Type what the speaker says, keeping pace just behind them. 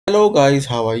Hello guys,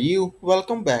 how are you?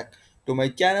 Welcome back to my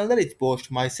channel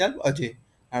Therichpost. Myself Ajay,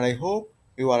 and I hope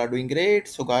you all are doing great.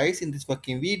 So guys, in this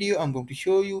working video, I'm going to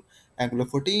show you Angular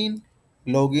 14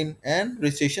 login and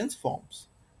registrations forms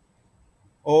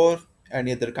or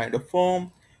any other kind of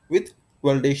form with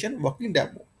validation working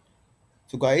demo.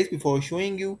 So guys, before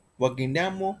showing you working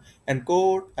demo and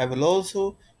code, I will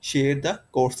also share the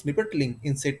code snippet link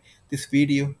inside this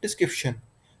video description.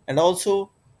 And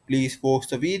also, please watch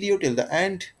the video till the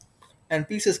end and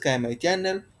please subscribe my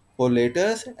channel for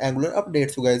latest Angular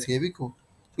updates. So guys, here we go.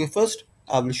 So first,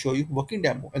 I will show you working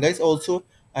demo. And guys, also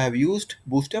I have used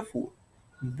Booster 4,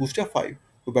 Booster 5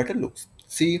 for better looks.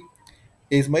 See,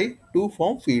 is my two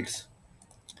form fields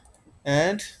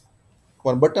and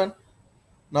one button.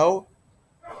 Now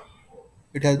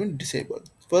it has been disabled.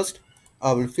 First,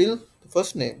 I will fill the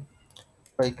first name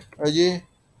like Ajay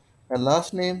and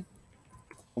last name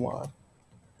Kumar.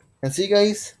 And see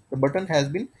guys, the button has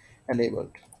been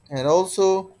enabled. And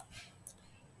also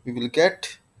we will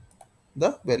get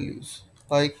the values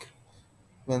like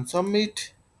when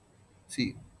submit,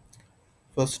 see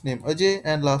first name Ajay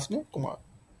and last name Kumar.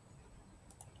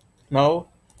 Now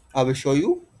I will show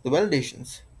you the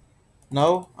validations.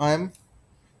 Now I am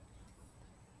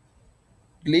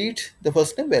delete the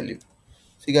first name value.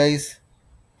 See guys,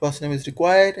 first name is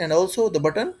required and also the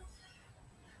button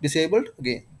disabled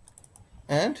again.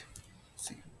 And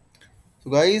see. So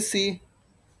guys, see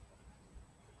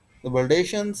the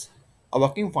validations are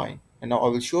working fine. And now I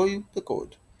will show you the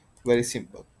code. Very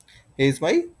simple. Here is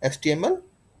my HTML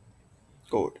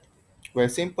code. Very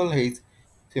simple. Here is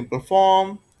simple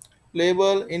form,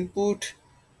 label, input,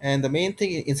 and the main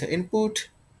thing is input.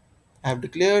 I have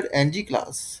declared ng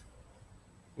class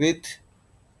with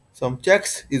some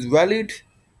checks is valid,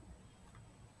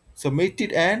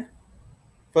 submitted, and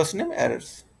first name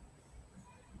errors.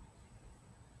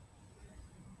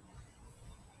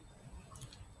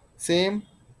 Same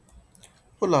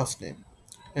for last name,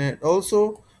 and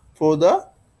also for the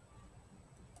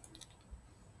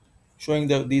showing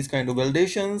these kind of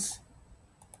validations.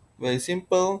 Very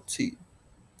simple. See,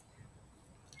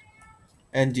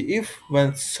 and if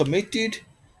when submitted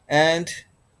and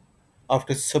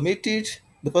after submitted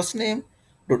the first name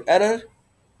dot error,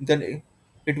 then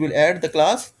it will add the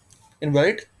class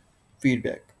invalid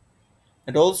feedback.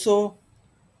 And also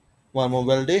one more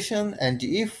validation, and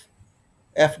if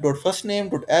f dot first name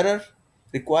dot error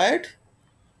required,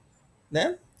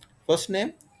 then first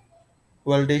name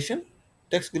validation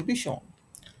text will be shown.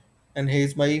 And here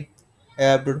is my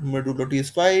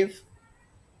app.module.ts5.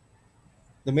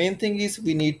 The main thing is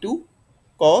we need to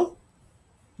call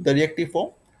the reactive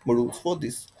form modules for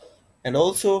this. And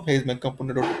also here is my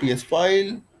component.ts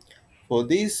file. For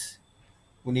this,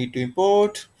 we need to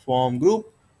import form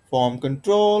group, form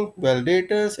control,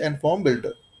 validators, and form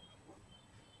builder.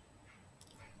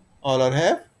 All are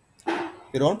have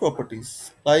their own properties.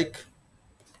 Like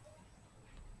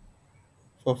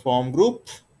for form group,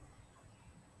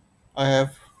 I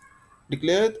have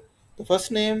declared the first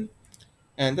name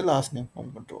and the last name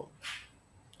form control.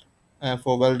 And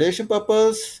for validation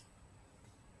purpose,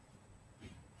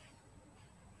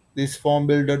 this form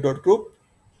builder.group,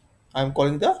 I'm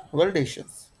calling the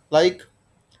validations. Like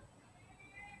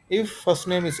if first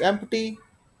name is empty,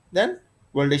 then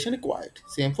validation required.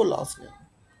 Same for last name.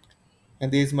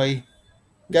 And this is my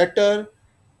getter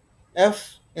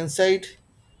f inside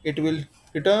it will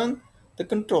return the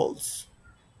controls.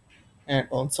 And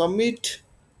on submit,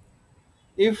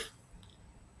 if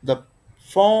the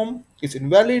form is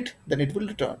invalid, then it will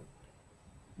return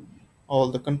all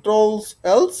the controls,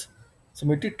 else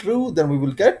submit it true, then we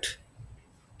will get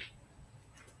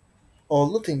all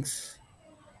the things.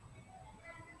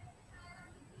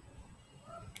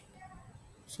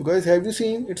 So guys, have you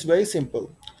seen? It's very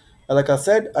simple. And like I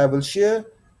said, I will share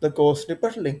the code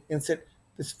snippet link inside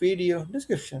this video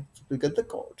description to get the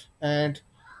code. And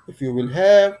if you will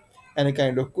have any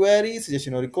kind of query,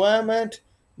 suggestion or requirement,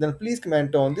 then please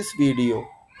comment on this video.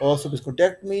 Also please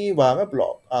contact me via my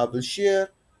blog. I will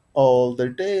share all the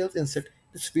details inside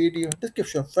this video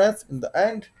description. Friends, in the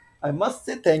end, I must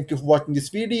say thank you for watching this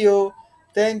video.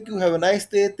 Thank you. Have a nice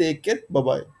day. Take care. Bye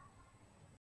bye.